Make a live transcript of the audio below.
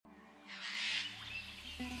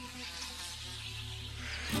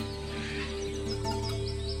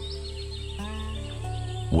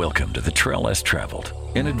Welcome to the Trail Less Traveled,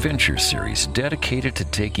 an adventure series dedicated to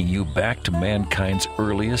taking you back to mankind's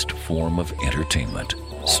earliest form of entertainment,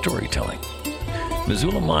 storytelling.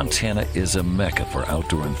 Missoula, Montana is a mecca for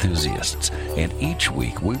outdoor enthusiasts, and each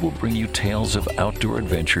week we will bring you tales of outdoor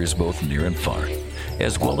adventures both near and far,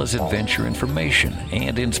 as well as adventure information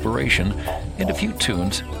and inspiration, and a few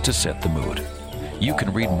tunes to set the mood. You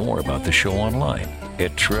can read more about the show online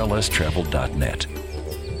at traillesstravel.net.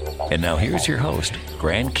 And now here's your host,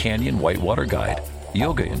 Grand Canyon Whitewater Guide,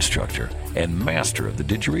 yoga instructor, and master of the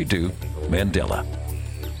didgeridoo, Mandela.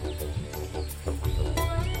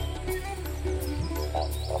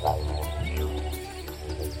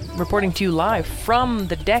 Reporting to you live from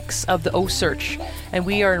the decks of the Osearch, and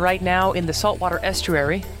we are right now in the saltwater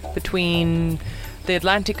estuary between the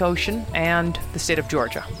Atlantic Ocean and the state of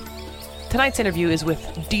Georgia. Tonight's interview is with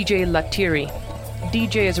DJ Latiri.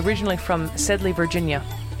 DJ is originally from Sedley, Virginia.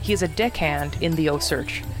 He is a deckhand in the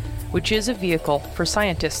Osearch, which is a vehicle for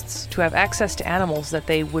scientists to have access to animals that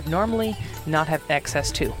they would normally not have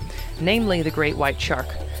access to, namely the great white shark.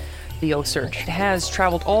 The Osearch has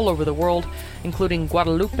traveled all over the world, including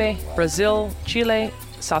Guadalupe, Brazil, Chile,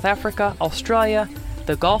 South Africa, Australia,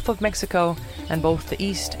 the Gulf of Mexico, and both the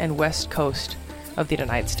east and west coast of the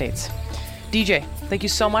United States. DJ, thank you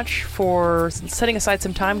so much for setting aside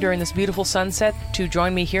some time during this beautiful sunset to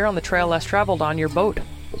join me here on the Trail Less Traveled on your boat.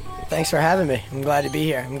 Thanks for having me. I'm glad to be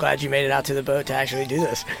here. I'm glad you made it out to the boat to actually do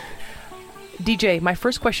this. DJ, my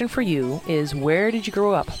first question for you is, where did you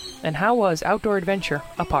grow up, and how was outdoor adventure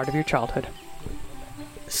a part of your childhood?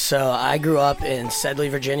 So I grew up in Sedley,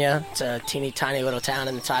 Virginia. It's a teeny tiny little town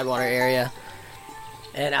in the Tidewater area.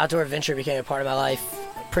 And outdoor adventure became a part of my life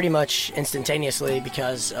pretty much instantaneously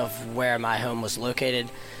because of where my home was located.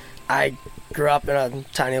 I grew up in a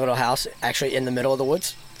tiny little house actually in the middle of the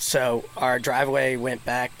woods. So our driveway went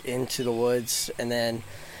back into the woods, and then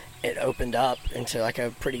it opened up into like a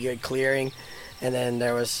pretty good clearing, and then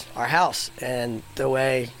there was our house. And the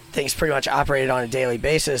way things pretty much operated on a daily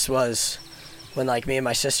basis was when like me and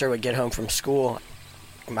my sister would get home from school,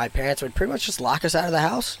 my parents would pretty much just lock us out of the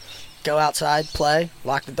house, go outside, play,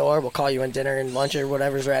 lock the door, we'll call you when dinner and lunch or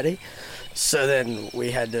whatever's ready. So then we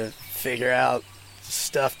had to figure out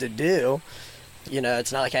stuff to do. You know,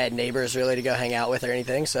 it's not like I had neighbors really to go hang out with or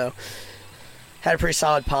anything, so had a pretty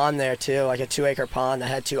solid pond there too, like a 2-acre pond that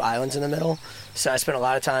had 2 islands in the middle. So I spent a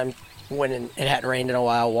lot of time when it hadn't rained in a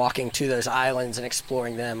while walking to those islands and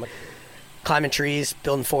exploring them, climbing trees,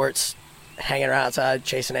 building forts, hanging around outside,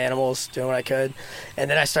 chasing animals, doing what I could. And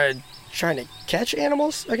then I started trying to catch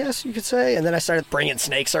animals, I guess you could say, and then I started bringing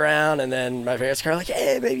snakes around, and then my parents were like,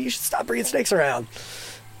 hey, maybe you should stop bringing snakes around.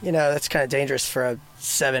 You know, that's kind of dangerous for a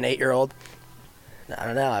 7-8-year-old. I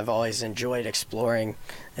don't know, I've always enjoyed exploring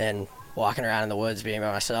and walking around in the woods, being by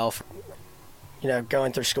myself. You know,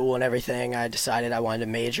 going through school and everything, I decided I wanted to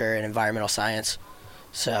major in environmental science.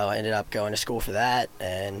 So I ended up going to school for that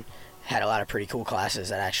and had a lot of pretty cool classes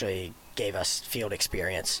that actually gave us field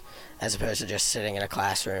experience, as opposed to just sitting in a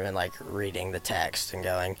classroom and like reading the text and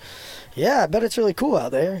going, yeah, I bet it's really cool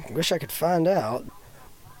out there. Wish I could find out.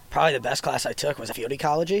 Probably the best class I took was field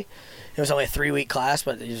ecology. It was only a 3-week class,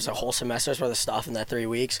 but it was a whole semester's worth of stuff in that 3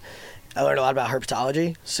 weeks. I learned a lot about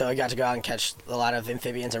herpetology, so I got to go out and catch a lot of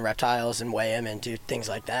amphibians and reptiles and weigh them and do things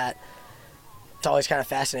like that. It's always kind of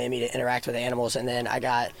fascinated me to interact with animals, and then I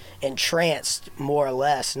got entranced, more or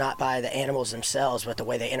less, not by the animals themselves, but the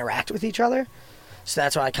way they interact with each other. So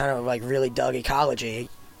that's why I kind of like really dug ecology,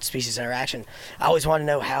 species interaction. I always wanted to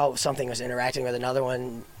know how something was interacting with another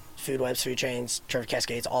one, food webs, food chains, trophic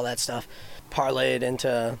cascades, all that stuff. Parlayed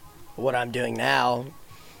into what I'm doing now.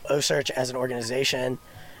 Osearch as an organization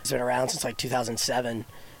has been around since like 2007.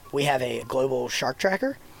 We have a global shark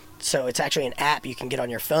tracker. So it's actually an app you can get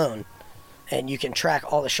on your phone, and you can track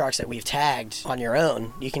all the sharks that we've tagged on your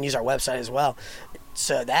own. You can use our website as well.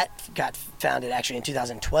 So that got founded actually in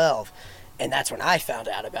 2012, and that's when I found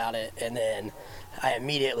out about it. And then I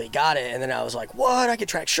immediately got it, and then I was like, what? I can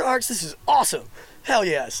track sharks? This is awesome. Hell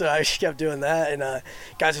yeah. So I kept doing that, and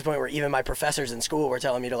got to the point where even my professors in school were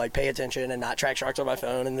telling me to like pay attention and not track sharks on my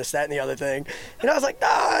phone and this, that, and the other thing. And I was like, nah,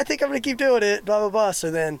 I think I'm going to keep doing it, blah, blah, blah.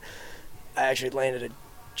 So then I actually landed a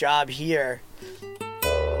job here.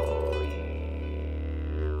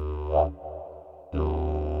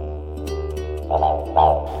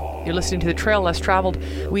 You're listening to the Trail Less Traveled.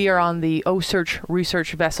 We are on the Osearch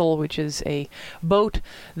research vessel, which is a boat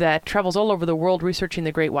that travels all over the world researching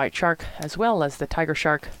the great white shark as well as the tiger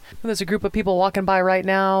shark. There's a group of people walking by right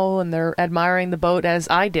now, and they're admiring the boat as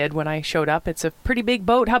I did when I showed up. It's a pretty big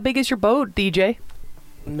boat. How big is your boat, DJ?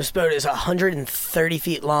 This boat is 130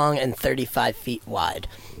 feet long and 35 feet wide.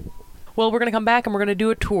 Well, we're going to come back and we're going to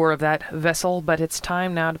do a tour of that vessel, but it's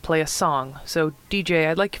time now to play a song. So, DJ,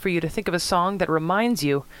 I'd like for you to think of a song that reminds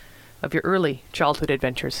you of your early childhood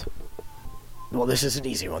adventures. Well, this is an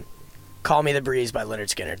easy one. Call Me the Breeze by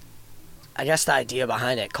Lynyrd Skynyrd. I guess the idea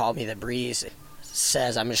behind it, Call Me the Breeze,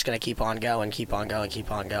 says I'm just going to keep on going, keep on going,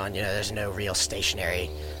 keep on going. You know, there's no real stationary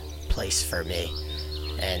place for me.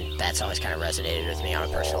 And that's always kind of resonated with me on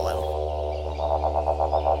a personal level.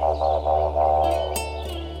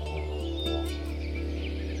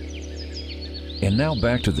 And now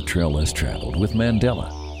back to the trail less traveled with Mandela.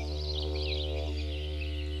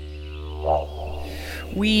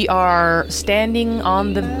 We are standing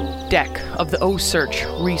on the deck of the O-Search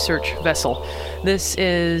research vessel. This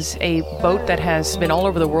is a boat that has been all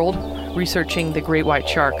over the world researching the great white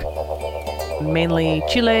shark. Mainly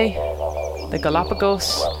Chile, the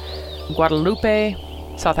Galapagos, Guadalupe,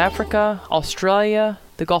 South Africa, Australia,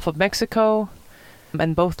 the Gulf of Mexico,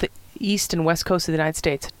 and both the east and west coast of the United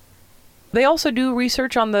States. They also do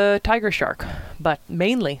research on the tiger shark, but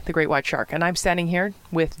mainly the great white shark. And I'm standing here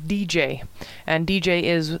with DJ. And DJ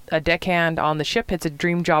is a deckhand on the ship. It's a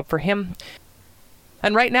dream job for him.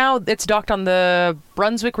 And right now it's docked on the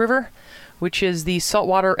Brunswick River, which is the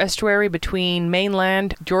saltwater estuary between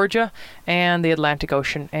mainland Georgia and the Atlantic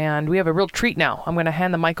Ocean. And we have a real treat now. I'm going to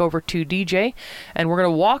hand the mic over to DJ, and we're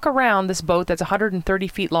going to walk around this boat that's 130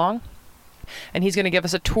 feet long. And he's going to give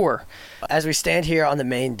us a tour. As we stand here on the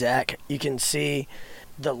main deck, you can see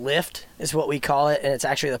the lift is what we call it, and it's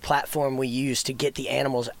actually the platform we use to get the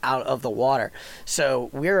animals out of the water. So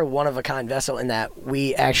we're a one-of-a-kind vessel in that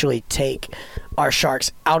we actually take our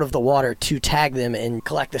sharks out of the water to tag them and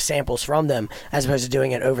collect the samples from them, as opposed to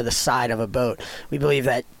doing it over the side of a boat. We believe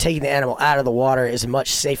that taking the animal out of the water is a much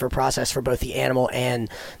safer process for both the animal and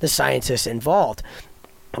the scientists involved.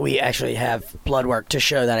 We actually have blood work to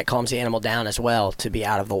show that it calms the animal down as well to be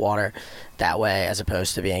out of the water that way, as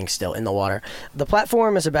opposed to being still in the water. The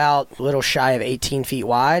platform is about a little shy of 18 feet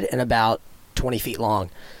wide and about 20 feet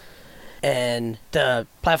long. And the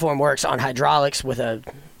platform works on hydraulics with a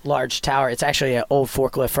large tower. It's actually an old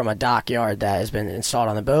forklift from a dockyard that has been installed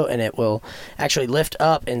on the boat, and it will actually lift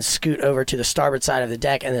up and scoot over to the starboard side of the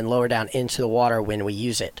deck and then lower down into the water when we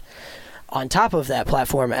use it. On top of that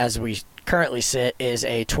platform, as we currently sit, is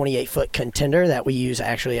a 28-foot contender that we use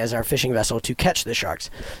actually as our fishing vessel to catch the sharks.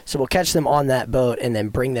 So we'll catch them on that boat and then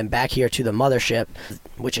bring them back here to the mothership,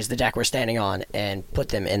 which is the deck we're standing on, and put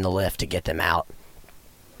them in the lift to get them out.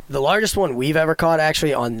 The largest one we've ever caught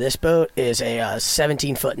actually on this boat is a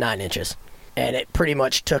 17-foot 9 inches, and it pretty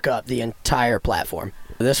much took up the entire platform.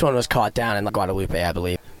 This one was caught down in Guadalupe, I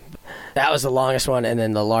believe. That was the longest one, and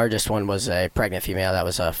then the largest one was a pregnant female that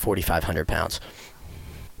was 4,500 pounds.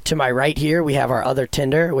 To my right here, we have our other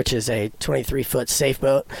tender, which is a 23-foot safe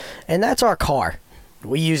boat, and that's our car.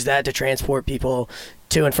 We use that to transport people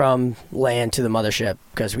to and from land to the mothership,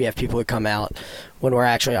 because we have people who come out when we're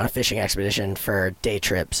actually on a fishing expedition for day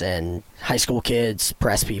trips, and high school kids,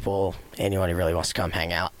 press people, anyone who really wants to come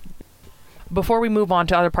hang out. Before we move on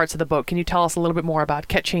to other parts of the boat, can you tell us a little bit more about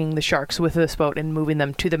catching the sharks with this boat and moving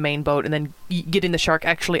them to the main boat and then getting the shark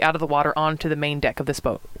actually out of the water onto the main deck of this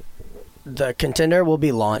boat? The contender will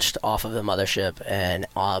be launched off of the mothership, and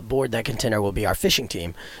aboard that contender will be our fishing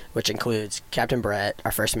team, which includes Captain Brett,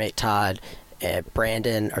 our first mate Todd,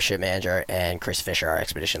 Brandon, our ship manager, and Chris Fisher, our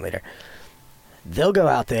expedition leader. They'll go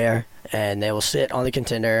out there, and they will sit on the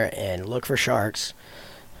contender and look for sharks.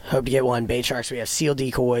 Hope to get one. Bait sharks, we have seal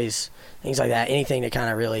decoys, things like that, anything to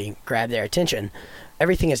kind of really grab their attention.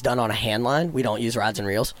 Everything is done on a hand line. We don't use rods and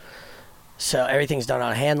reels. So everything's done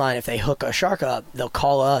on a hand line. If they hook a shark up, they'll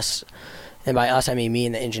call us, and by us I mean me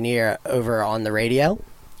and the engineer, over on the radio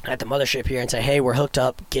at the mothership here and say, hey, we're hooked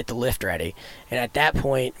up, get the lift ready. And at that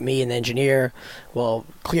point, me and the engineer will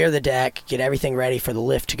clear the deck, get everything ready for the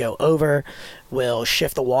lift to go over. We'll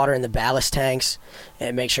shift the water in the ballast tanks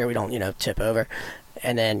and make sure we don't, tip over.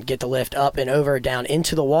 And then get the lift up and over down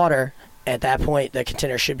into the water. At that point, the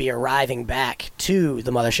container should be arriving back to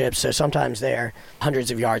the mothership. So sometimes they're hundreds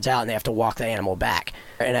of yards out and they have to walk the animal back.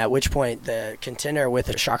 And at which point, the container with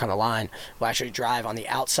the shark on the line will actually drive on the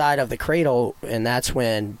outside of the cradle. And that's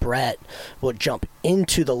when Brett will jump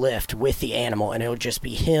into the lift with the animal. And it'll just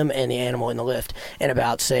be him and the animal in the lift in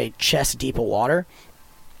about, say, chest deep of water.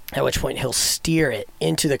 At which point, he'll steer it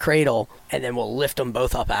into the cradle, and then we'll lift them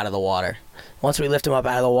both up out of the water. Once we lift them up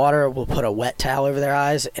out of the water, we'll put a wet towel over their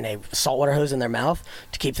eyes and a saltwater hose in their mouth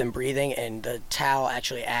to keep them breathing, and the towel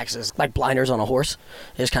actually acts as like blinders on a horse.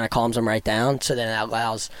 It just kind of calms them right down, so then that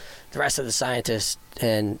allows the rest of the scientists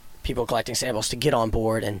and people collecting samples to get on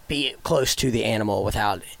board and be close to the animal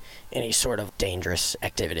without any sort of dangerous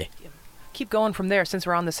activity. keep going from there since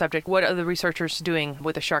we're on the subject. What are the researchers doing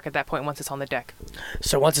with the shark at that point once it's on the deck?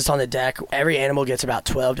 So once it's on the deck, every animal gets about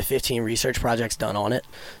 12 to 15 research projects done on it.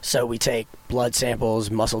 So we take blood samples,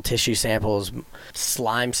 muscle tissue samples,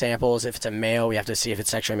 slime samples. If it's a male, we have to see if it's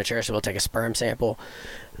sexually mature, so we'll take a sperm sample.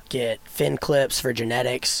 Get fin clips for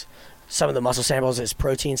genetics. Some of the muscle samples is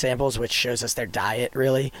protein samples, which shows us their diet,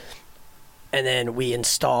 really. And then we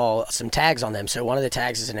install some tags on them. So one of the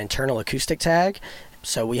tags is an internal acoustic tag.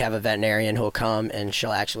 So we have a veterinarian who will come and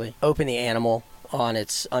she'll actually open the animal on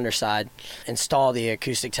its underside, install the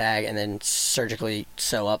acoustic tag, and then surgically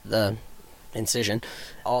sew up the incision.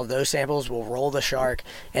 All of those samples will roll the shark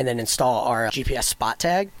and then install our GPS spot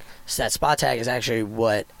tag. So that spot tag is actually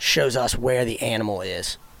what shows us where the animal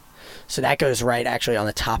is. So that goes right actually on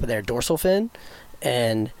the top of their dorsal fin,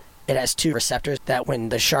 and it has two receptors that when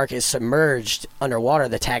the shark is submerged underwater,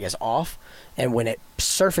 the tag is off, and when it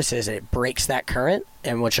surfaces, it breaks that current,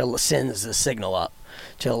 and which sends the signal up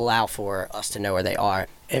to allow for us to know where they are.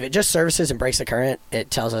 If it just surfaces and breaks the current,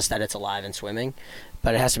 it tells us that it's alive and swimming,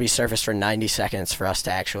 but it has to be surfaced for 90 seconds for us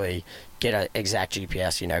to actually get an exact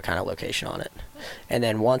GPS, kind of location on it. And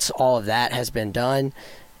then once all of that has been done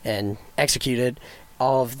and executed,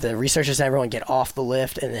 all of the researchers and everyone get off the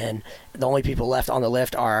lift, and then the only people left on the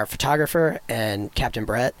lift are our photographer and Captain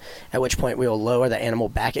Brett, at which point we will lower the animal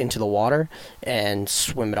back into the water and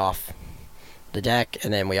swim it off the deck,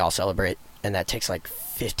 and then we all celebrate, and that takes like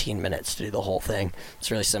 15 minutes to do the whole thing. It's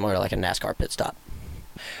really similar to like a NASCAR pit stop.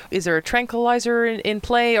 Is there a tranquilizer in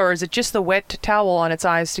play, or is it just the wet towel on its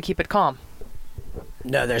eyes to keep it calm?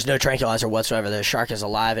 No, there's no tranquilizer whatsoever. The shark is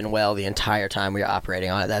alive and well the entire time we are operating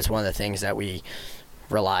on it. That's one of the things that we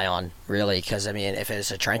rely on, really, because if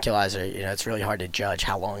it's a tranquilizer, it's really hard to judge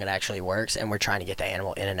how long it actually works, and we're trying to get the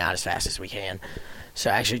animal in and out as fast as we can. So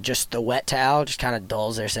actually just the wet towel just kind of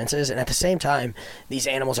dulls their senses, and at the same time these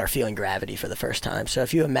animals are feeling gravity for the first time. So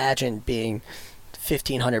if you imagine being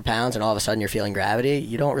 1,500 pounds and all of a sudden you're feeling gravity,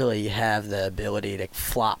 you don't really have the ability to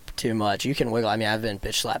flop too much. You can wiggle. I've been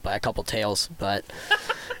bitch slapped by a couple tails, but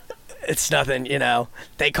it's nothing,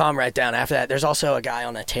 they calm right down after that. There's also a guy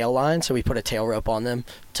on a tail line, so we put a tail rope on them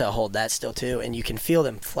to hold that still too, and you can feel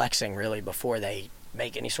them flexing really before they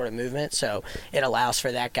make any sort of movement. So it allows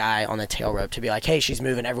for that guy on the tail rope to be like, hey, she's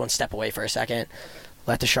moving, everyone step away for a second,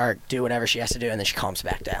 let the shark do whatever she has to do, and then she calms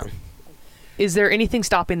back down. Is there anything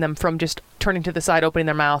stopping them from just turning to the side, opening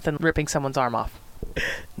their mouth, and ripping someone's arm off?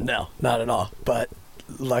 No, not at all, but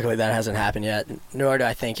luckily that hasn't happened yet, nor do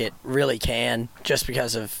I think it really can, just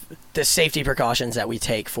because of the safety precautions that we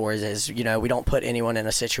take for it is, we don't put anyone in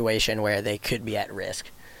a situation where they could be at risk.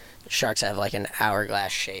 Sharks have like an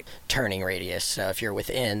hourglass shaped turning radius, so if you're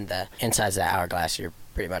within the insides of the hourglass, you're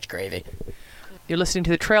pretty much gravy. You're listening to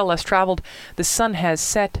The Trail Less Traveled. The sun has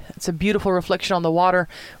set. It's a beautiful reflection on the water.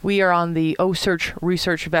 We are on the OCEARCH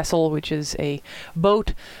research vessel, which is a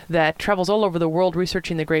boat that travels all over the world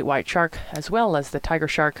researching the great white shark as well as the tiger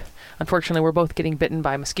shark. Unfortunately, we're both getting bitten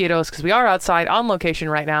by mosquitoes because we are outside on location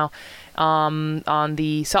right now on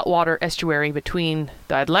the saltwater estuary between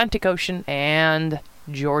the Atlantic Ocean and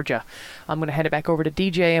Georgia. I'm going to head it back over to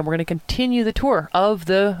DJ, and we're going to continue the tour of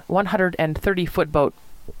the 130-foot boat.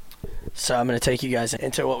 So I'm going to take you guys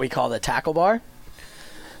into what we call the tackle bar.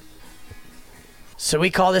 So we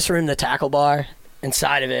call this room the tackle bar.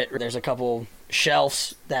 Inside of it, there's a couple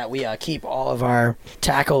shelves that we keep all of our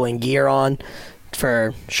tackle and gear on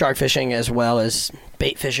for shark fishing as well as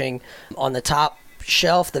bait fishing. On the top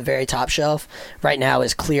shelf, the very top shelf, right now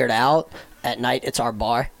is cleared out. At night, it's our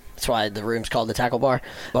bar. That's why the room's called the tackle bar.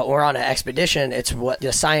 But when we're on an expedition, it's what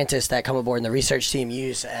the scientists that come aboard and the research team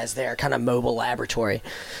use as their kind of mobile laboratory.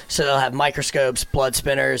 So they'll have microscopes, blood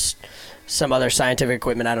spinners, some other scientific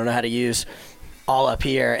equipment I don't know how to use, all up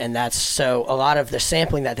here. And that's so a lot of the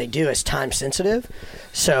sampling that they do is time sensitive.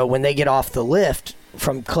 So when they get off the lift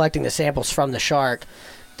from collecting the samples from the shark,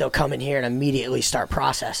 they'll come in here and immediately start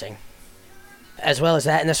processing. As well as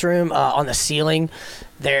that, in this room, on the ceiling,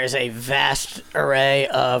 there's a vast array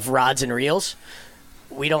of rods and reels.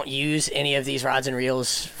 We don't use any of these rods and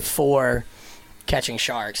reels for catching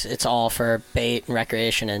sharks. It's all for bait and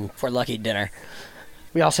recreation and for lucky dinner.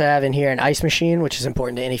 We also have in here an ice machine, which is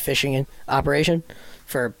important to any fishing operation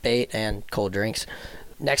for bait and cold drinks.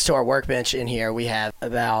 Next to our workbench in here, we have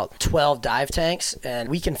about 12 dive tanks, and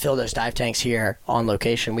we can fill those dive tanks here on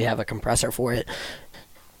location. We have a compressor for it.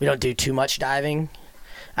 We don't do too much diving.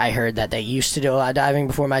 I heard that they used to do a lot of diving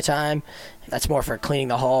before my time. That's more for cleaning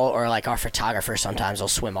the hull, or like our photographer sometimes will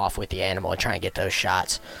swim off with the animal and try and get those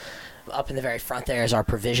shots. Up in the very front there is our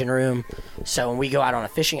provision room. So when we go out on a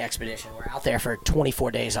fishing expedition, we're out there for 24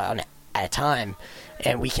 days on at a time,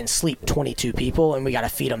 and we can sleep 22 people, and we got to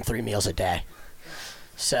feed them 3 meals a day.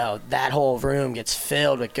 So that whole room gets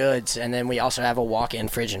filled with goods, and then we also have a walk-in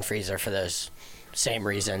fridge and freezer for those same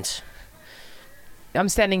reasons. I'm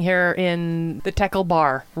standing here in the tackle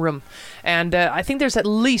bar room, and I think there's at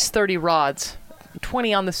least 30 rods,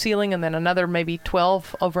 20 on the ceiling, and then another maybe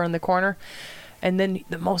 12 over in the corner. And then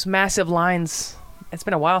the most massive lines. It's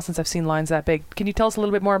been a while since I've seen lines that big. Can you tell us a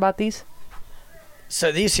little bit more about these?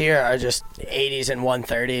 So these here are just 80s and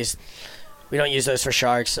 130s. We don't use those for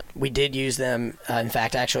sharks. We did use them, in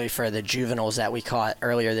fact, actually for the juveniles that we caught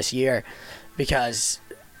earlier this year, because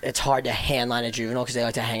it's hard to hand line a juvenile because they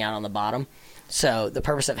like to hang out on the bottom. So the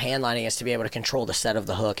purpose of hand lining is to be able to control the set of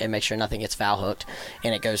the hook and make sure nothing gets foul hooked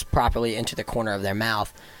and it goes properly into the corner of their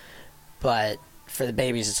mouth. But for the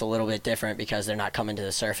babies, it's a little bit different because they're not coming to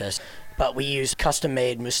the surface. But we use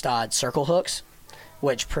custom-made Mustad circle hooks,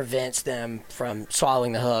 which prevents them from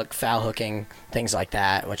swallowing the hook, foul hooking, things like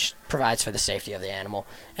that, which provides for the safety of the animal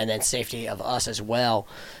and then safety of us as well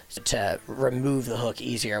to remove the hook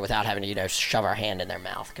easier without having to, shove our hand in their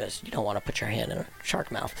mouth, because you don't want to put your hand in a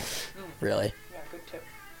shark mouth, really. Yeah, good tip.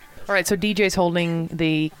 All right, so DJ's holding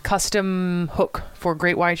the custom hook for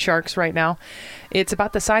great white sharks right now. It's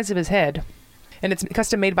about the size of his head, and it's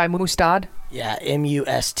custom made by Mustad. Yeah,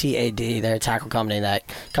 M-U-S-T-A-D. They're a tackle company that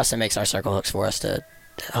custom makes our circle hooks for us to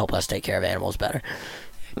help us take care of animals better.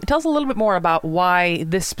 Tell us a little bit more about why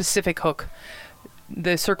this specific hook,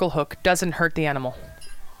 the circle hook, doesn't hurt the animal.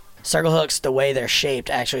 Circle hooks, the way they're shaped,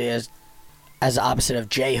 actually is as the opposite of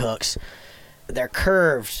J hooks. They're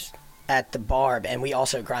curved at the barb, and we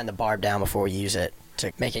also grind the barb down before we use it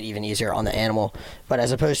to make it even easier on the animal. But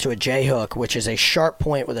as opposed to a J hook, which is a sharp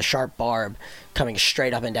point with a sharp barb coming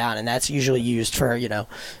straight up and down, and that's usually used for,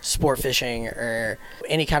 sport fishing or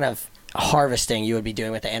any kind of harvesting you would be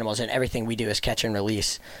doing with the animals, and everything we do is catch and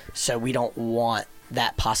release. So we don't want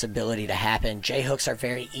that possibility to happen. J hooks are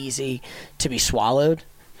very easy to be swallowed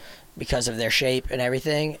because of their shape and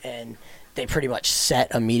everything, and they pretty much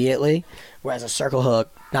set immediately, whereas a circle hook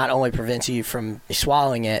not only prevents you from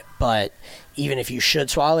swallowing it, but even if you should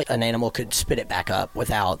swallow it, an animal could spit it back up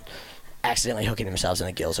without accidentally hooking themselves in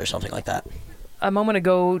the gills or something like that. A moment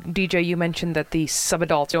ago, DJ, you mentioned that the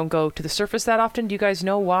subadults don't go to the surface that often. Do you guys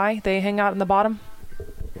know why they hang out in the bottom?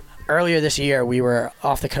 Earlier this year, we were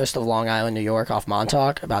off the coast of Long Island, New York, off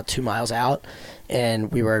Montauk, about 2 miles out,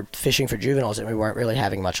 and we were fishing for juveniles, and we weren't really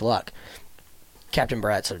having much luck. Captain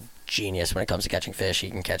Brett's a genius when it comes to catching fish. He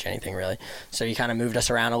can catch anything, really. So he kind of moved us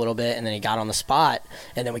around a little bit, and then he got on the spot,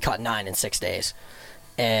 and then we caught 9 in 6 days.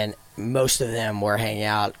 And most of them were hanging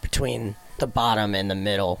out between the bottom and the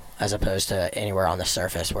middle, as opposed to anywhere on the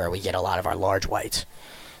surface where we get a lot of our large whites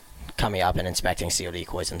coming up and inspecting sealed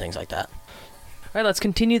decoys and things like that. All right, let's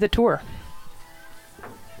continue the tour.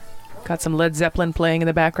 Got some Led Zeppelin playing in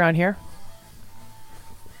the background here.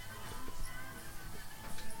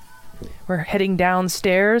 We're heading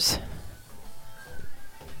downstairs.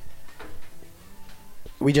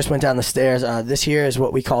 We just went down the stairs. This here is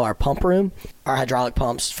what we call our pump room. Our hydraulic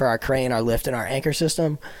pumps for our crane, our lift, and our anchor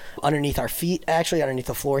system. Underneath our feet, actually, underneath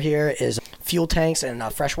the floor here, is fuel tanks and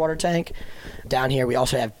a freshwater tank. Down here, we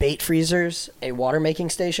also have bait freezers, a water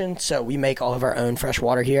making station. So we make all of our own fresh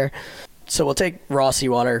water here. So we'll take raw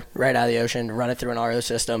seawater right out of the ocean, run it through an RO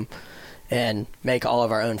system, and make all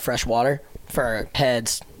of our own fresh water for our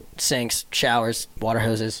heads, sinks, showers, water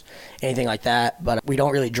hoses, anything like that. But we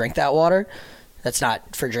don't really drink that water. That's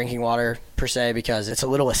not for drinking water per se, because it's a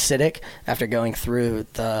little acidic after going through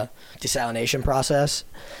the desalination process,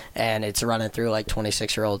 and it's running through like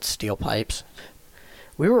 26-year-old steel pipes.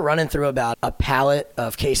 We were running through about a pallet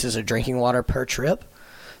of cases of drinking water per trip,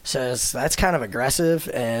 so that's kind of aggressive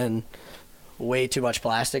and way too much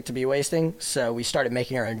plastic to be wasting. So we started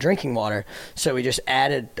making our own drinking water. So we just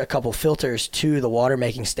added a couple filters to the water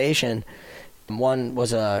making station. One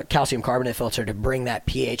was a calcium carbonate filter to bring that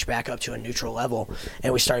pH back up to a neutral level,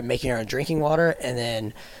 and we started making our own drinking water. And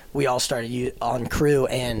then we all started on crew,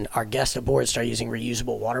 and our guests aboard started using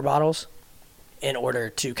reusable water bottles in order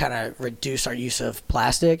to kind of reduce our use of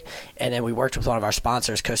plastic. And then we worked with one of our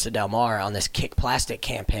sponsors, Costa Del Mar, on this Kick Plastic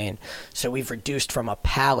campaign. So we've reduced from a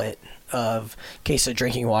pallet of cases of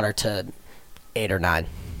drinking water to 8 or 9.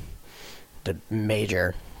 The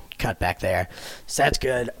major cut back there. So that's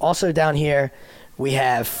good. Also down here, we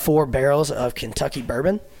have 4 barrels of Kentucky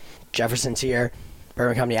bourbon. Jefferson's here,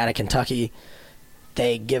 bourbon company out of Kentucky.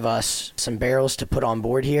 They give us some barrels to put on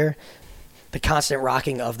board here. The constant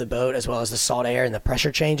rocking of the boat, as well as the salt air and the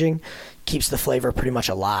pressure changing, keeps the flavor pretty much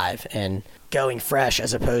alive and going fresh,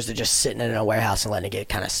 as opposed to just sitting in a warehouse and letting it get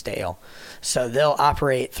kind of stale. So they'll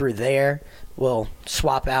operate through there, will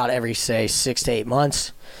swap out every, say, 6 to 8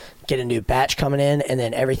 months, get a new batch coming in, and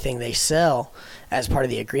then everything they sell as part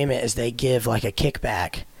of the agreement is they give like a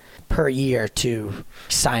kickback per year to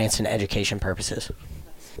science and education purposes.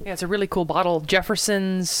 Yeah, it's a really cool bottle.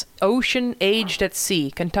 Jefferson's Ocean Aged at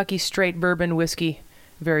Sea, Kentucky Straight Bourbon Whiskey,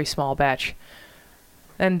 very small batch.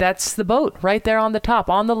 And that's the boat right there on the top.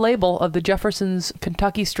 On the label of the Jefferson's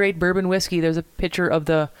Kentucky Straight Bourbon Whiskey, there's a picture of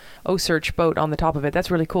the Osearch boat on the top of it.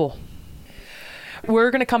 That's really cool.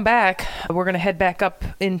 We're going to come back. We're going to head back up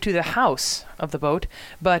into the house of the boat,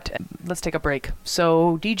 but let's take a break.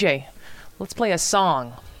 So, DJ, let's play a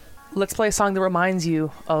song. Let's play a song that reminds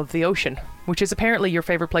you of the ocean, which is apparently your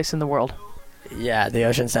favorite place in the world. Yeah, the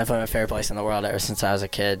ocean's definitely my favorite place in the world ever since I was a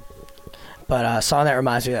kid. But a song that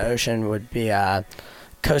reminds me of the ocean would be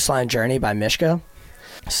Coastline Journey by Mishka.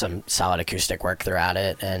 Some solid acoustic work throughout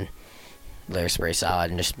it, and lyrics pretty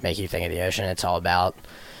solid and just make you think of the ocean. It's all about,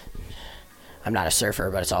 I'm not a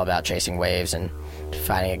surfer, but it's all about chasing waves and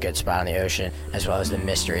finding a good spot on the ocean, as well as the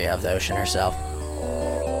mystery of the ocean herself.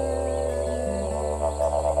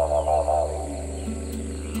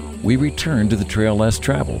 We return to the trail less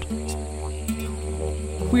traveled.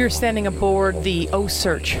 We are standing aboard the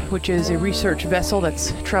Osearch, which is a research vessel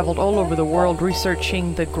that's traveled all over the world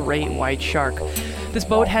researching the great white shark. This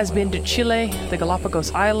boat has been to Chile, the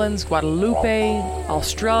Galapagos Islands, Guadalupe,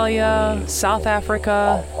 Australia, South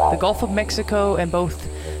Africa, the Gulf of Mexico, and both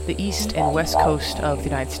the east and west coast of the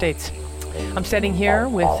United States. I'm standing here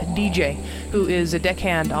with DJ, who is a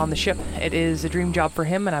deckhand on the ship. It is a dream job for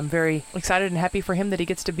him, and I'm very excited and happy for him that he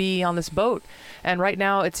gets to be on this boat. And right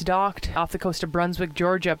now it's docked off the coast of Brunswick,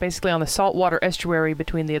 Georgia, basically on the saltwater estuary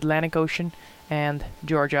between the Atlantic Ocean and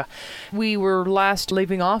Georgia. We were last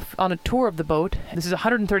leaving off on a tour of the boat. This is a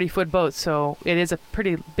 130-foot boat, so it is a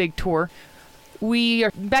pretty big tour. We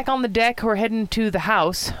are back on the deck. We're heading to the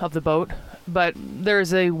house of the boat, but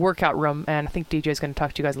there's a workout room, and I think DJ is going to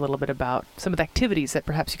talk to you guys a little bit about some of the activities that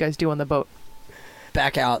perhaps you guys do on the boat.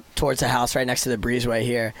 Back out towards the house right next to the breezeway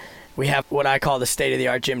here, we have what I call the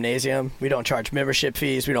state-of-the-art gymnasium. We don't charge membership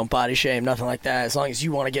fees. We don't body shame, nothing like that. As long as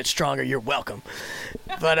you want to get stronger, you're welcome.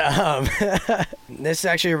 But this is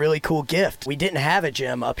actually a really cool gift. We didn't have a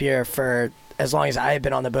gym up here for as long as I had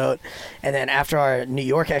been on the boat. And then after our New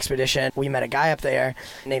York expedition, we met a guy up there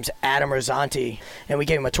named Adam Rosanti, and we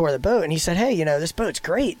gave him a tour of the boat. And he said, hey, this boat's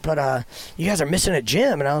great, but you guys are missing a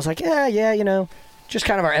gym. And I was like, yeah, just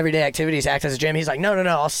kind of our everyday activities act as a gym. He's like, no,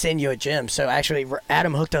 I'll send you a gym. So actually,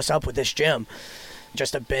 Adam hooked us up with this gym,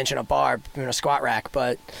 just a bench and a bar and a squat rack.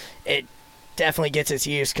 But it definitely gets its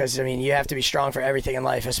use because, you have to be strong for everything in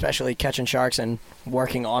life, especially catching sharks and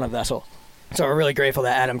working on a vessel. So we're really grateful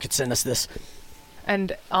that Adam could send us this.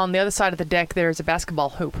 And on the other side of the deck, there's a basketball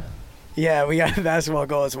hoop. Yeah, we got a basketball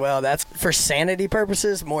goal as well. That's for sanity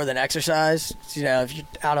purposes more than exercise. If you're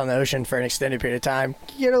out on the ocean for an extended period of time,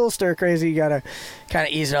 you get a little stir crazy. You got to kind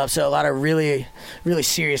of ease it up. So a lot of really, really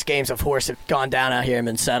serious games of horse have gone down out here and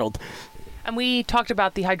been settled. And we talked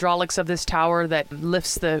about the hydraulics of this tower that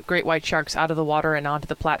lifts the great white sharks out of the water and onto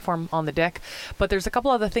the platform on the deck. But there's a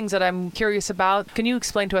couple other things that I'm curious about. Can you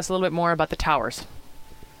explain to us a little bit more about the towers?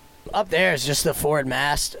 Up there is just the forward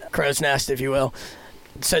mast, crow's nest, if you will.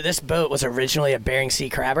 So this boat was originally a Bering Sea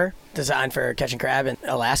crabber designed for catching crab in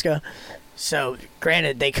Alaska. So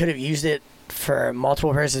granted, they could have used it for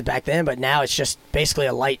multiple purposes back then, but now it's just basically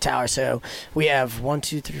a light tower. So we have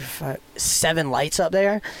 7 lights up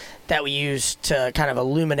there that we use to kind of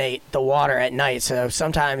illuminate the water at night. So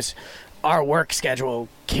sometimes our work schedule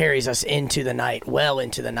carries us into the night, well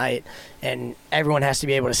into the night, and everyone has to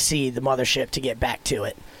be able to see the mothership to get back to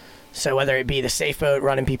it. So whether it be the safe boat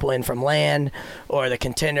running people in from land or the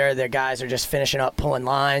contender, their guys are just finishing up pulling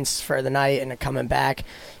lines for the night and they're coming back,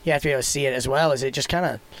 you have to be able to see it, as well as it just kind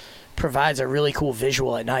of provides a really cool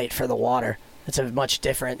visual at night for the water. It's a much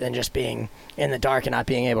different than just being in the dark and not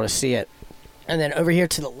being able to see it. And then over here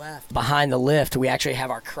to the left, behind the lift, we actually have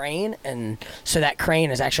our crane, and so that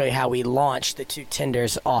crane is actually how we launch the 2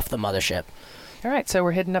 tenders off the mothership. All right, so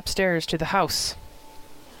we're heading upstairs to the house.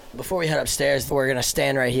 Before we head upstairs, we're going to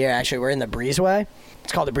stand right here. Actually, we're in the breezeway.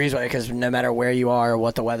 It's called the breezeway because no matter where you are or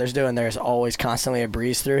what the weather's doing, there's always constantly a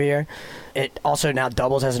breeze through here. It also now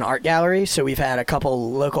doubles as an art gallery, so we've had a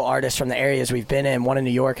couple local artists from the areas we've been in, one in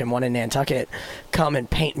New York and one in Nantucket, come and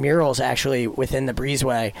paint murals actually within the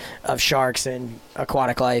breezeway of sharks and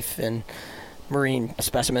aquatic life and marine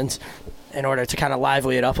specimens in order to kind of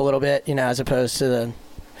lively it up a little bit, as opposed to the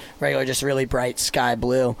regular just really bright sky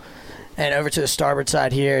blue. And over to the starboard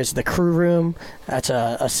side here is the crew room. That's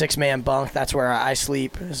a 6-man bunk. That's where I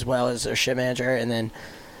sleep, as well as our ship manager. And then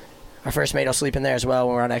our first mate will sleep in there as well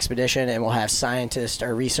when we're on expedition. And we'll have scientists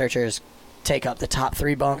or researchers take up the top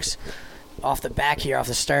 3 bunks. Off the back here, off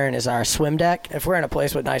the stern, is our swim deck. If we're in a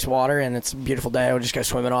place with nice water and it's a beautiful day, we'll just go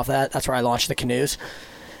swimming off that. That's where I launch the canoes.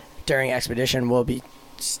 During expedition, we'll be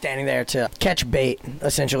standing there to catch bait,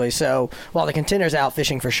 essentially. So while the container's out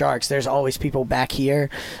fishing for sharks, there's always people back here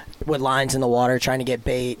with lines in the water trying to get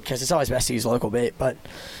bait, because it's always best to use local bait, but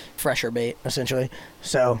fresher bait, essentially.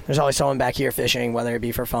 So there's always someone back here fishing, whether it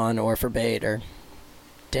be for fun or for bait or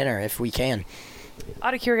dinner, if we can.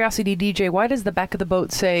 Out of curiosity, DJ, why does the back of the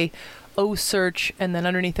boat say O-Search and then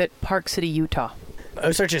underneath it Park City, Utah?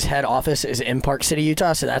 O-Search's head office is in Park City,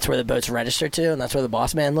 Utah, so that's where the boat's registered to, and that's where the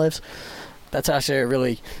boss man lives. That's actually a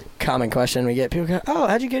really common question we get. People go, "Oh,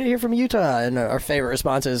 how'd you get it here from Utah?" And our favorite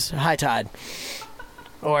response is high tide.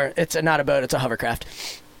 Or it's not a boat, it's a hovercraft.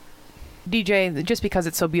 DJ, just because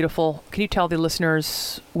it's so beautiful, can you tell the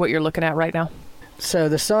listeners what you're looking at right now? So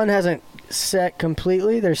the sun hasn't set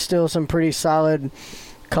completely. There's still some pretty solid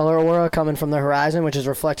color aura coming from the horizon, which is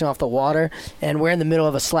reflecting off the water. And we're in the middle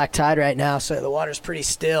of a slack tide right now, so the water's pretty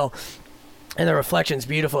still. And the reflection's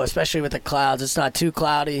beautiful, especially with the clouds. It's not too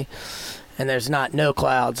cloudy, and there's not no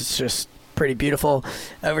clouds. It's just pretty beautiful.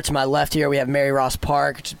 Over to my left here, we have Mary Ross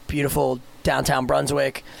Park, which is beautiful downtown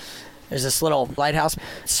Brunswick. There's this little lighthouse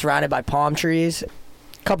surrounded by palm trees.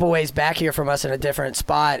 A couple ways back here from us in a different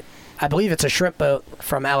spot, I believe it's a shrimp boat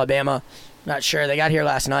from Alabama. Not sure. They got here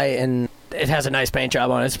last night, and it has a nice paint job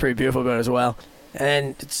on it. It's a pretty beautiful boat as well.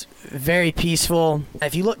 And it's very peaceful.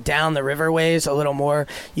 If you look down the riverways a little more,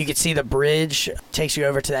 you can see the bridge takes you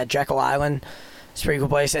over to that Jekyll Island. It's a pretty cool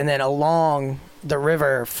place. And then along the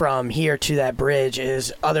river from here to that bridge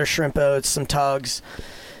is other shrimp boats, some tugs,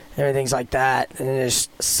 everything's like that. And there's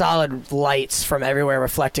solid lights from everywhere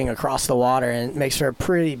reflecting across the water, and it makes for a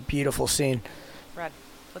pretty beautiful scene. Brad,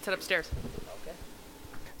 let's head upstairs. Okay.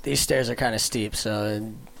 These stairs are kind of steep,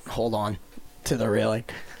 so hold on to the railing.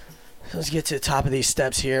 Let's get to the top of these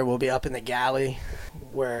steps here. We'll be up in the galley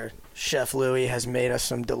where Chef Louis has made us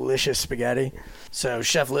some delicious spaghetti. So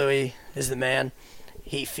Chef Louis is the man.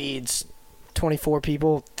 He feeds 24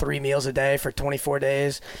 people 3 meals a day for 24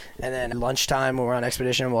 days. And then at lunchtime when we're on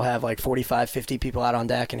expedition, we'll have like 45, 50 people out on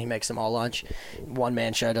deck, and he makes them all lunch.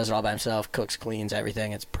 One-man show, does it all by himself, cooks, cleans,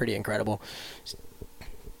 everything. It's pretty incredible. He's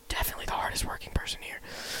definitely the hardest working person here.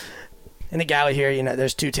 In the galley here,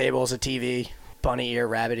 there's 2 tables, a TV, bunny ear,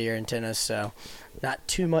 rabbit ear antennas, so not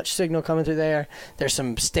too much signal coming through there. There's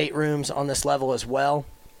some staterooms on this level as well,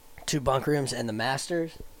 2 bunk rooms and the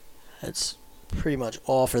masters. That's pretty much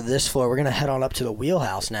all for this floor. We're gonna head on up to the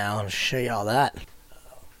wheelhouse now and show you all that.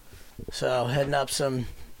 So heading up some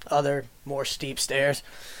other more steep stairs.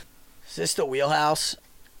 Is this the wheelhouse?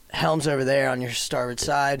 Helm's over there on your starboard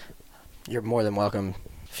side. You're more than welcome,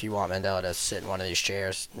 if you want, Mandela, to sit in one of these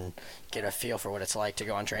chairs and get a feel for what it's like to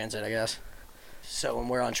go on transit, I guess. So when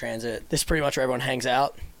we're on transit, this is pretty much where everyone hangs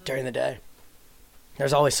out during the day.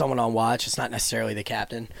 There's always someone on watch. It's not necessarily the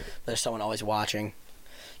captain, but there's someone always watching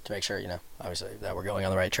to make sure, obviously that we're going on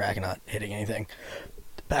the right track and not hitting anything.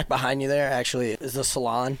 Back behind you there, actually, is the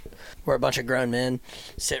salon, where a bunch of grown men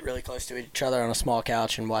sit really close to each other on a small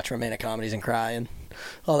couch and watch romantic comedies and cry and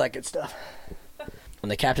all that good stuff. And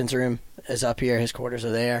the captain's room is up here. His quarters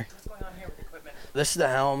are there. What's going on here with equipment? This is the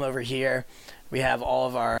helm over here. We have all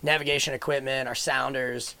of our navigation equipment, our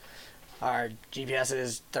sounders, our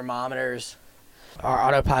GPSs, thermometers. Our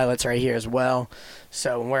autopilot's right here as well.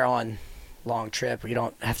 So when we're on long trip, we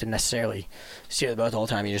don't have to necessarily steer the boat the whole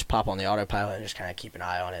time. You just pop on the autopilot and just kind of keep an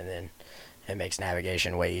eye on it, and then it makes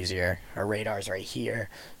navigation way easier. Our radar's right here.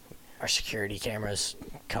 Our security cameras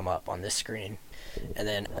come up on this screen. And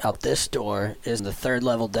then out this door is the 3rd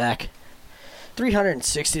level deck.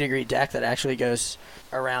 360-degree deck that actually goes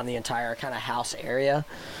around the entire kind of house area,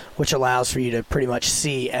 which allows for you to pretty much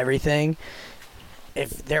see everything.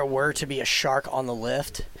 If there were to be a shark on the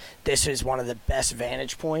lift, this is one of the best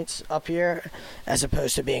vantage points up here, as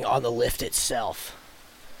opposed to being on the lift itself.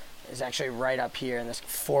 It's actually right up here in this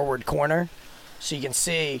forward corner. So you can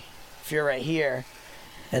see, if you're right here,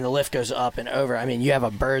 and the lift goes up and over, you have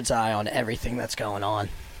a bird's eye on everything that's going on.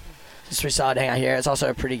 It's pretty solid hang out here. It's also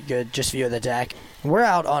a pretty good just view of the deck. We're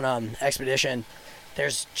out on expedition.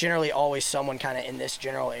 There's generally always someone kind of in this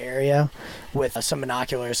general area with some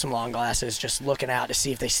binoculars, some long glasses, just looking out to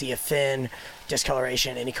see if they see a fin,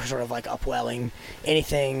 discoloration, any sort of like upwelling,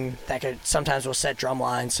 anything that could. Sometimes we'll set drum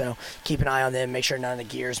lines, so keep an eye on them, make sure none of the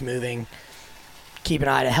gear's moving. Keep an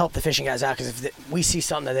eye to help the fishing guys out, because if we see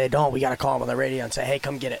something that they don't, we got to call them on the radio and say, hey,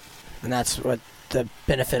 come get it. And that's what the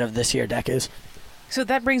benefit of this here deck is. So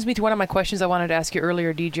that brings me to one of my questions I wanted to ask you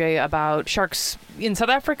earlier, DJ, about sharks in South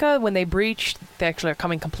Africa. When they breach, they actually are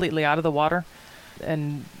coming completely out of the water.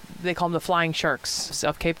 And They call them the flying sharks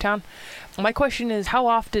of Cape Town. My question is, how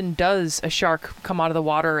often does a shark come out of the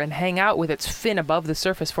water and hang out with its fin above the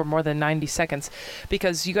surface for more than 90 seconds?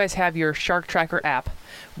 Because you guys have your Shark Tracker app.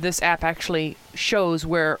 This app actually shows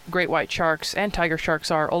where great white sharks and tiger sharks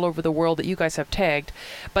are all over the world that you guys have tagged,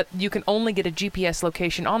 but you can only get a GPS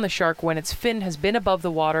location on the shark when its fin has been above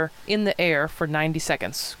the water in the air for 90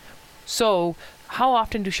 seconds. So how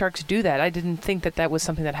often do sharks do that? I didn't think that was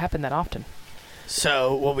something that happened that often.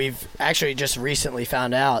 So what we've actually just recently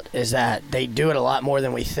found out is that they do it a lot more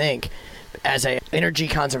than we think as a energy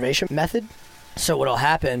conservation method. So what'll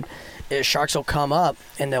happen is sharks will come up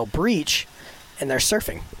and they'll breach and they're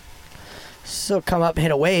surfing. So they'll come up,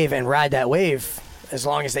 hit a wave, and ride that wave as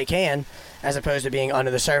long as they can, as opposed to being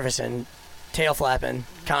under the surface and tail flapping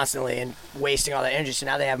constantly and wasting all that energy. So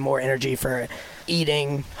now they have more energy for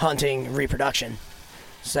eating, hunting, reproduction.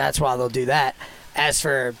 So that's why they'll do that. As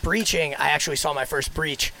for breaching, I actually saw my first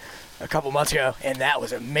breach a couple months ago, and that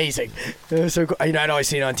was amazing. It was so cool. I'd always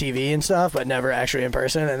seen it on TV and stuff, but never actually in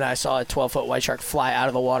person. And I saw a 12-foot white shark fly out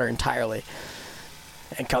of the water entirely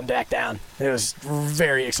and come back down. It was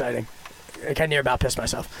very exciting. I kind of near about pissed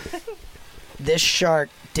myself. This shark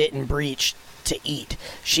didn't breach to eat.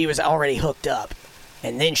 She was already hooked up,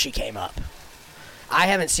 and then she came up. I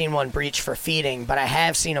haven't seen one breach for feeding, but I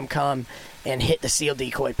have seen them come and hit the seal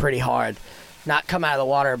decoy pretty hard. Not come out of the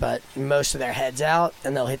water, but most of their heads out,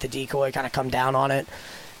 and they'll hit the decoy, kind of come down on it,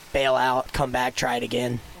 bail out, come back, try it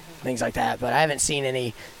again, things like that. But I haven't seen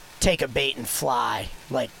any take a bait and fly,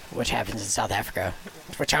 like which happens in South Africa,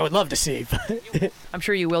 which I would love to see. I'm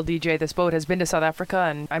sure you will, DJ. This boat has been to South Africa,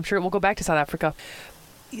 and I'm sure it will go back to South Africa.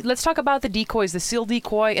 Let's talk about the decoys, the seal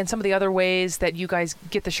decoy, and some of the other ways that you guys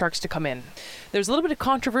get the sharks to come in. There's a little bit of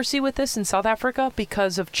controversy with this in South Africa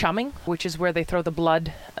because of chumming, which is where they throw the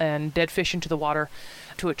blood and dead fish into the water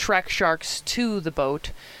to attract sharks to the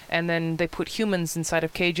boat, and then they put humans inside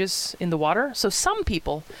of cages in the water. So some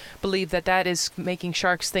people believe that is making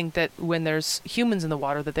sharks think that when there's humans in the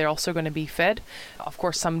water that they're also going to be fed. Of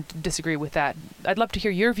course, some disagree with that. I'd love to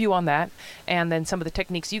hear your view on that, and then some of the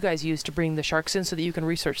techniques you guys use to bring the sharks in so that you can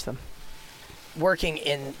research them. Working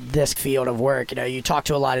in this field of work, you talk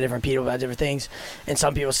to a lot of different people about different things, and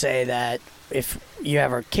some people say that if you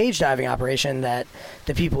have a cage diving operation, that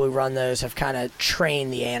the people who run those have kind of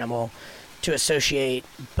trained the animal to associate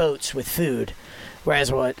boats with food.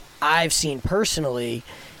 Whereas what I've seen personally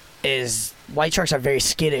is white sharks are very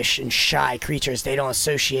skittish and shy creatures. They don't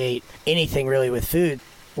associate anything really with food.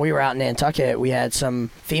 We were out in Nantucket, we had some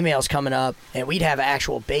females coming up, and we'd have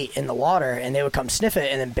actual bait in the water, and they would come sniff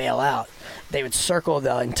it and then bail out. They would circle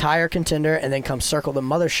the entire contender and then come circle the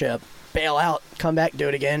mothership, bail out, come back, do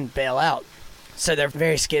it again, bail out. So they're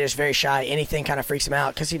very skittish, very shy. Anything kind of freaks them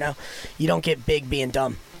out because, you don't get big being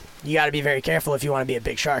dumb. You got to be very careful if you want to be a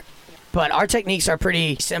big shark. But our techniques are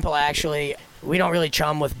pretty simple, actually. We don't really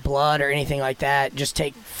chum with blood or anything like that. Just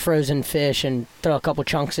take frozen fish and throw a couple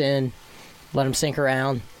chunks in, let them sink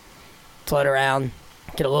around, float around,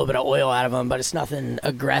 get a little bit of oil out of them, but it's nothing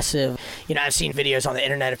aggressive. I've seen videos on the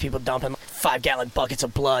internet of people dumping 5-gallon buckets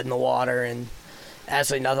of blood in the water and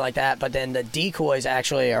absolutely nothing like that. But then the decoys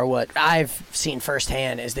actually are what I've seen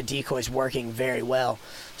firsthand is the decoys working very well.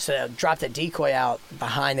 So they'll drop the decoy out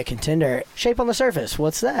behind the contender, shape on the surface.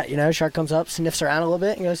 What's that? Shark comes up, sniffs around a little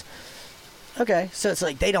bit and goes, okay. So it's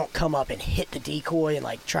like they don't come up and hit the decoy and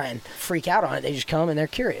like try and freak out on it. They just come and they're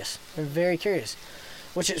curious. They're very curious,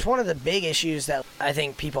 which is one of the big issues that I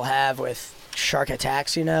think people have with shark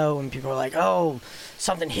attacks, when people are like, oh,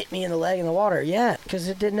 something hit me in the leg in the water. Yeah, because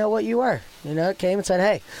it didn't know what you were. It came and said,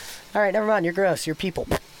 hey, all right, never mind, you're gross, you're people.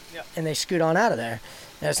 Yep. And they scoot on out of there.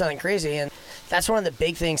 It's nothing crazy. And that's one of the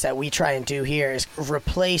big things that we try and do here is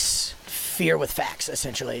replace fear with facts,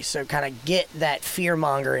 essentially. So kind of get that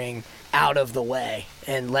fear-mongering out of the way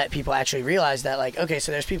and let people actually realize that, like, okay,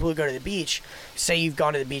 so there's people who go to the beach. Say you've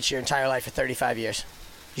gone to the beach your entire life for 35 years.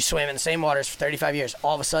 You swim in the same waters for 35 years.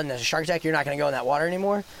 All of a sudden, there's a shark attack. You're not going to go in that water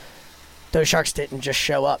anymore. Those sharks didn't just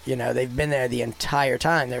show up. They've been there the entire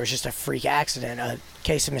time. There was just a freak accident, a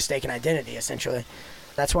case of mistaken identity, essentially.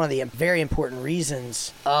 That's one of the very important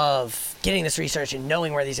reasons of getting this research and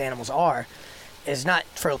knowing where these animals are is not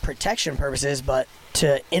for protection purposes, but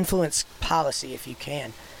to influence policy if you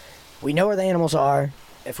can. We know where the animals are.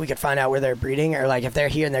 If we could find out where they're breeding, or like if they're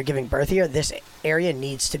here and they're giving birth here, this area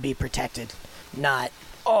needs to be protected. Not,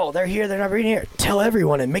 oh, they're here, they're not breeding here. Tell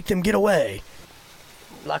everyone and make them get away.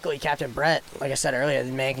 Luckily, Captain Brett, like I said earlier,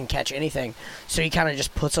 the man can catch anything. So he kind of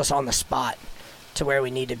just puts us on the spot to where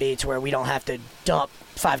we need to be, to where we don't have to dump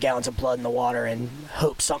 5 gallons of blood in the water and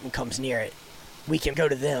hope something comes near it. We can go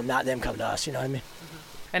to them, not them come to us, you know what I mean?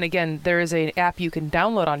 And again, there is an app you can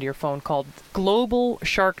download onto your phone called Global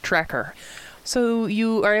Shark Tracker. So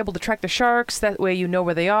you are able to track the sharks, that way you know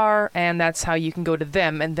where they are, and that's how you can go to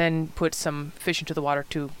them and then put some fish into the water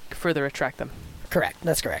to further attract them. Correct.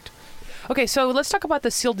 That's correct. Okay, so let's talk about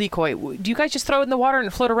the seal decoy. Do you guys just throw it in the water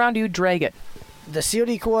and float around, or do you drag it? The seal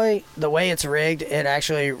decoy, the way it's rigged, it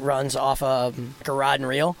actually runs off of a rod and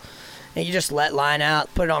reel. And you just let line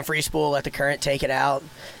out, put it on free spool, let the current take it out.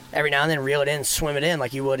 Every now and then reel it in, swim it in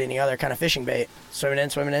like you would any other kind of fishing bait. Swim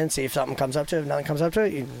it in, see if something comes up to it. If nothing comes up to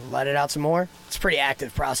it, you let it out some more. It's a pretty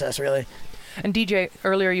active process, really. And DJ,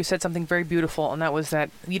 earlier you said something very beautiful, and that was that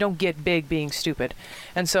you don't get big being stupid.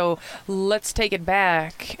 And so let's take it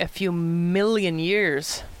back a few million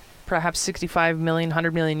years, perhaps 65 million,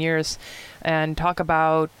 100 million years, and talk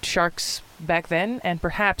about sharks back then and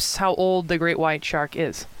perhaps how old the great white shark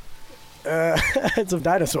is. It's a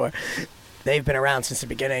dinosaur. They've been around since the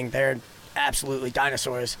beginning. They're absolutely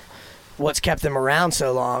dinosaurs. What's kept them around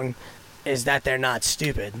so long is that they're not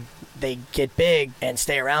stupid. They get big and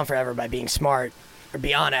stay around forever by being smart or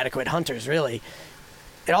beyond adequate hunters, really.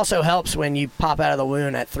 It also helps when you pop out of the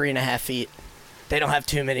wound at 3.5 feet. They don't have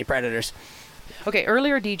too many predators. Okay,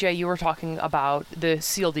 earlier, DJ, you were talking about the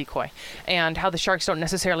seal decoy and how the sharks don't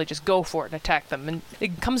necessarily just go for it and attack them. And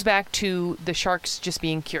it comes back to the sharks just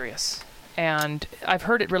being curious. And I've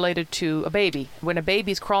heard it related to a baby. When a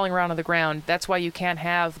baby's crawling around on the ground, that's why you can't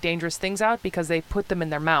have dangerous things out, because they put them in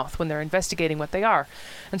their mouth when they're investigating what they are.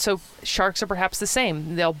 And so sharks are perhaps the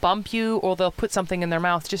same. They'll bump you or they'll put something in their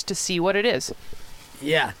mouth just to see what it is.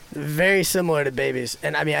 Yeah, very similar to babies.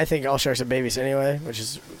 And I mean, I think all sharks are babies anyway,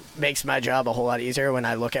 which makes my job a whole lot easier when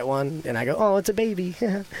I look at one and I go, oh, it's a baby,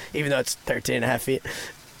 even though it's 13.5 feet.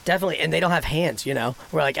 Definitely, and they don't have hands, where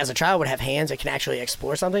like as a child would have hands that can actually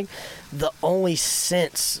explore something. The only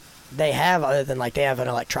sense they have, other than like they have an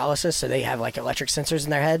electrolysis, so they have like electric sensors in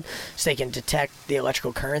their head, so they can detect the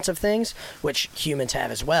electrical currents of things, which humans have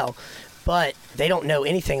as well. But they don't know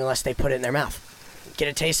anything unless they put it in their mouth. Get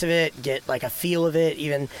a taste of it, get like a feel of it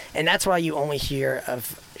even, and that's why you only hear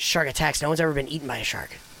of shark attacks. No one's ever been eaten by a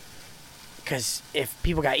shark. Because if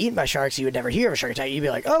people got eaten by sharks, you would never hear of a shark attack. You'd be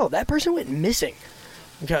like, oh, that person went missing.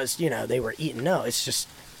 Because, they were eaten. No, it's just,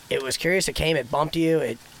 it was curious. It came, it bumped you.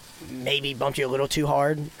 It maybe bumped you a little too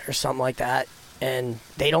hard or something like that. And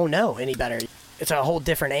they don't know any better. It's a whole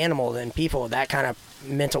different animal than people. That kind of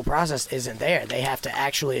mental process isn't there. They have to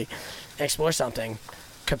actually explore something.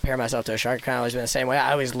 Compare myself to a shark, kind of always been the same way.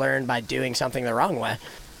 I always learn by doing something the wrong way.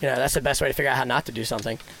 That's the best way to figure out how not to do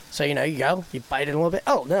something. So, you go, you bite it a little bit.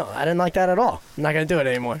 Oh, no, I didn't like that at all. I'm not going to do it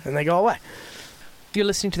anymore. And they go away. You're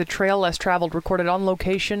listening to The Trail Less Traveled, recorded on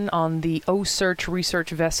location on the OCEARCH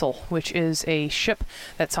research vessel, which is a ship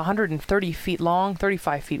that's 130 feet long,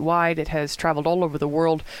 35 feet wide. It has traveled all over the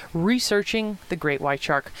world researching the great white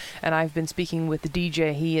shark. And I've been speaking with the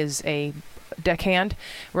DJ. He is a deckhand.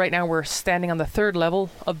 Right now we're standing on the 3rd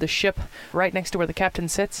level of the ship, right next to where the captain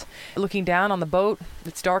sits, looking down on the boat.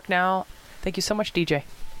 It's dark now. Thank you so much, DJ.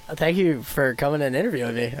 Thank you for coming and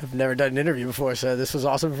interviewing me. I've never done an interview before, so this was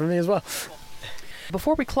awesome for me as well.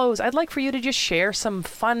 Before we close, I'd like for you to just share some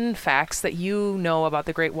fun facts that you know about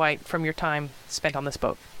the great white from your time spent on this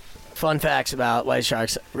boat. Fun facts about white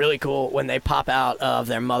sharks. Really cool. When they pop out of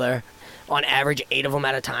their mother, on average 8 of them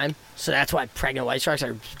at a time. So that's why pregnant white sharks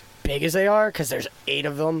are big as they are, because there's 8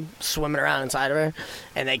 of them swimming around inside of her,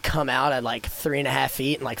 and they come out at like 3.5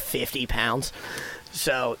 feet and like 50 pounds.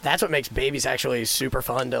 So that's what makes babies actually super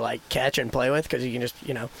fun to like catch and play with, because you can just,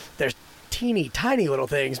 there's teeny tiny little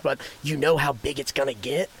things, but you know how big it's gonna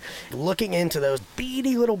get. Looking into those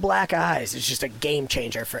beady little black eyes is just a game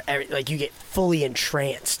changer for you get fully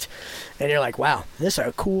entranced, and you're like, wow, this is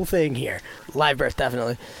a cool thing here. Live birth,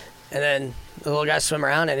 definitely. And then the little guys swim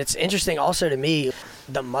around, and it's interesting also to me,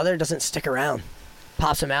 the mother doesn't stick around,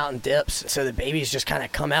 pops them out and dips, so the babies just kind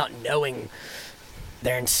of come out knowing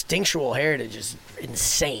their instinctual heritage is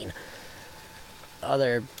insane.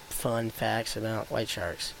 Other fun facts about white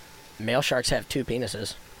sharks. Male sharks have 2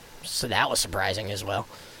 penises, so that was surprising as well.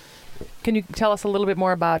 Can you tell us a little bit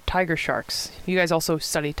more about tiger sharks? You guys also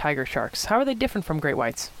study tiger sharks. How are they different from great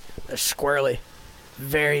whites? They're squirrely.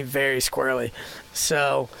 Very, very squirrely.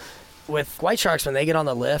 So with white sharks, when they get on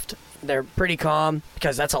the lift, they're pretty calm,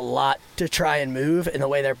 because that's a lot to try and move in the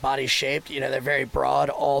way their body's shaped. They're very broad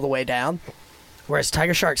all the way down. Whereas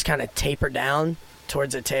tiger sharks kind of taper down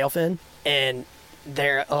towards the tail fin, and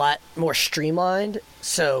they're a lot more streamlined.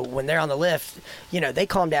 So when they're on the lift, they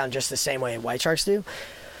calm down just the same way white sharks do.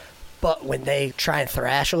 But when they try and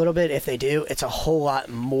thrash a little bit, if they do, it's a whole lot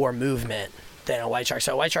more movement than a white shark.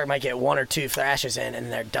 So a white shark might get 1 or 2 thrashes in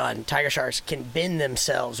and they're done. Tiger sharks can bend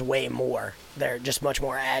themselves way more. They're just much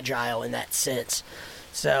more agile in that sense.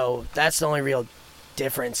 So that's the only real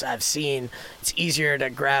difference I've seen. It's easier to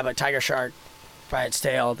grab a tiger shark by its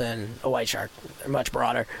tail than a white shark. They're much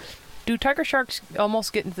broader. Do tiger sharks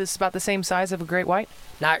almost get into this about the same size of a great white?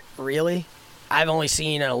 Not really. I've only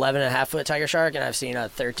seen an 11.5-foot tiger shark, and I've seen a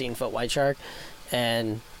 13-foot white shark.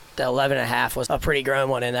 And the 11.5 was a pretty grown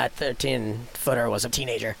one, and that 13-footer was a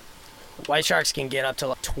teenager. White sharks can get up to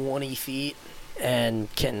like 20 feet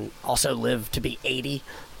and can also live to be 80.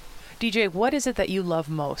 DJ, what is it that you love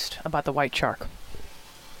most about the white shark?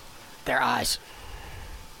 Their eyes.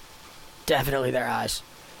 Definitely their eyes.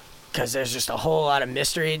 Because there's just a whole lot of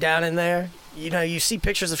mystery down in there. You know, you see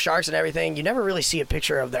pictures of sharks and everything. You never really see a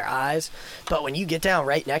picture of their eyes. But when you get down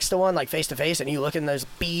right next to one, like face to face, and you look in those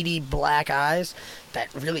beady black eyes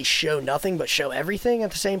that really show nothing but show everything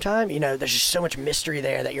at the same time, you know, there's just so much mystery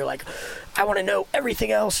there that you're like, I want to know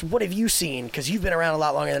everything else. What have you seen? Because you've been around a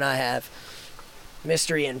lot longer than I have.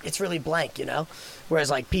 Mystery, and it's really blank, you know?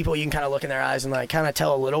 Whereas, like, people, you can kind of look in their eyes and, like, kind of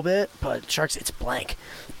tell a little bit, but sharks, it's blank.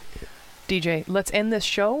 DJ, let's end this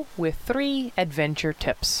show with 3 adventure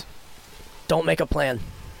tips. Don't make a plan.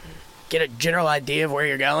 Get a general idea of where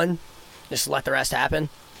you're going. Just let the rest happen.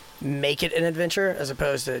 Make it an adventure as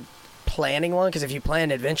opposed to planning one, because if you plan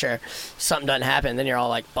an adventure, something doesn't happen, then you're all,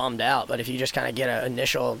 like, bummed out. But if you just kind of get an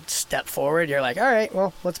initial step forward, you're like, all right,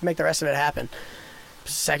 well, let's make the rest of it happen.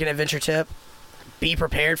 Second adventure tip, be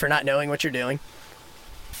prepared for not knowing what you're doing.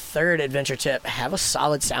 Third adventure tip, have a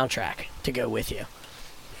solid soundtrack to go with you.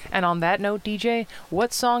 And on that note, DJ,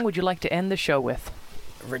 what song would you like to end the show with?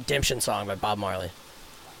 Redemption Song by Bob Marley.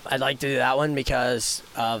 I'd like to do that one because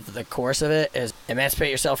of the chorus of it is,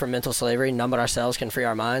 emancipate yourself from mental slavery, none but ourselves can free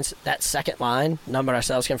our minds. That second line, none but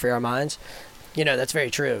ourselves can free our minds, you know, that's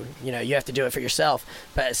very true. You know, you have to do it for yourself,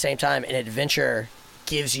 but at the same time, an adventure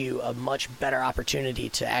gives you a much better opportunity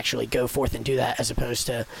to actually go forth and do that as opposed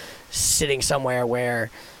to sitting somewhere where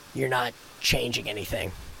you're not changing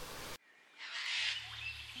anything.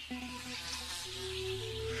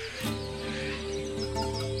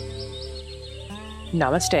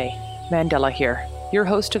 Namaste, Mandela here, your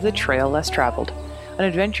host of The Trail Less Traveled, an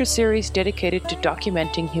adventure series dedicated to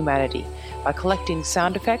documenting humanity by collecting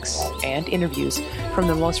sound effects and interviews from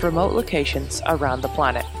the most remote locations around the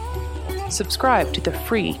planet. Subscribe to the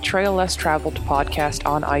free Trail Less Traveled podcast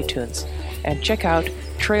on iTunes and check out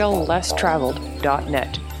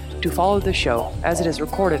traillesstraveled.net to follow the show as it is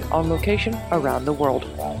recorded on location around the world.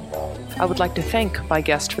 I would like to thank my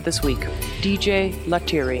guest for this week, DJ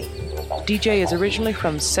Latiri. DJ is originally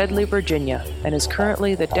from Sedley, Virginia, and is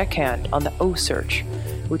currently the deckhand on the O-Search,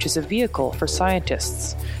 which is a vehicle for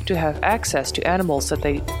scientists to have access to animals that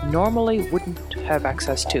they normally wouldn't have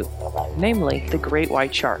access to, namely the great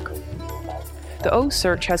white shark. The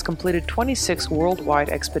O-Search has completed 26 worldwide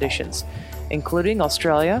expeditions, including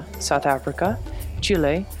Australia, South Africa,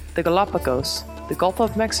 Chile, the Galapagos, the Gulf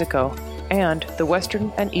of Mexico, and the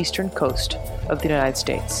western and eastern coast of the United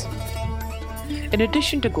States. In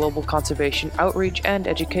addition to global conservation outreach and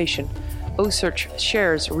education, O-Search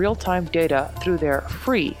shares real-time data through their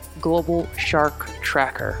free Global Shark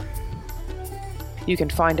Tracker. You can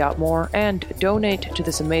find out more and donate to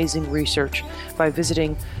this amazing research by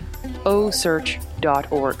visiting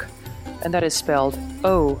osearch.org, and that is spelled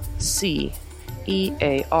OCEARCH.org.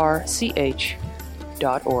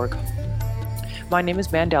 My name is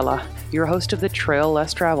Mandela, your host of The Trail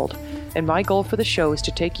Less Traveled, and my goal for the show is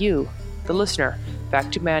to take you, the listener,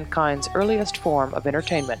 back to mankind's earliest form of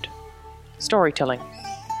entertainment, storytelling.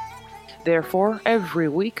 Therefore, every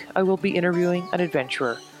week I will be interviewing an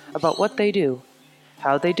adventurer about what they do,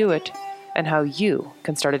 how they do it, and how you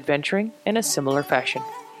can start adventuring in a similar fashion.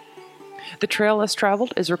 The Trail Less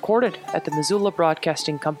Traveled is recorded at the Missoula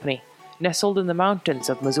Broadcasting Company, nestled in the mountains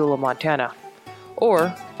of Missoula, Montana,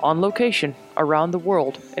 or on location around the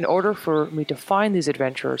world in order for me to find these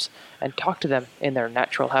adventurers and talk to them in their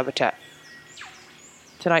natural habitat.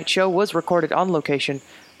 Tonight's show was recorded on location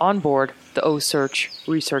on board the O-Search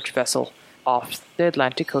research vessel off the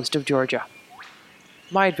Atlantic coast of Georgia.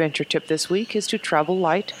 My adventure tip this week is to travel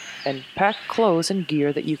light and pack clothes and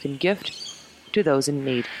gear that you can gift to those in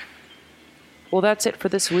need. Well, that's it for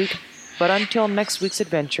this week, but until next week's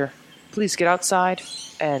adventure, please get outside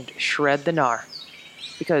and shred the gnar.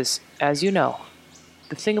 Because, as you know,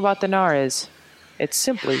 the thing about the gnar is, it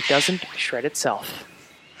simply doesn't shred itself.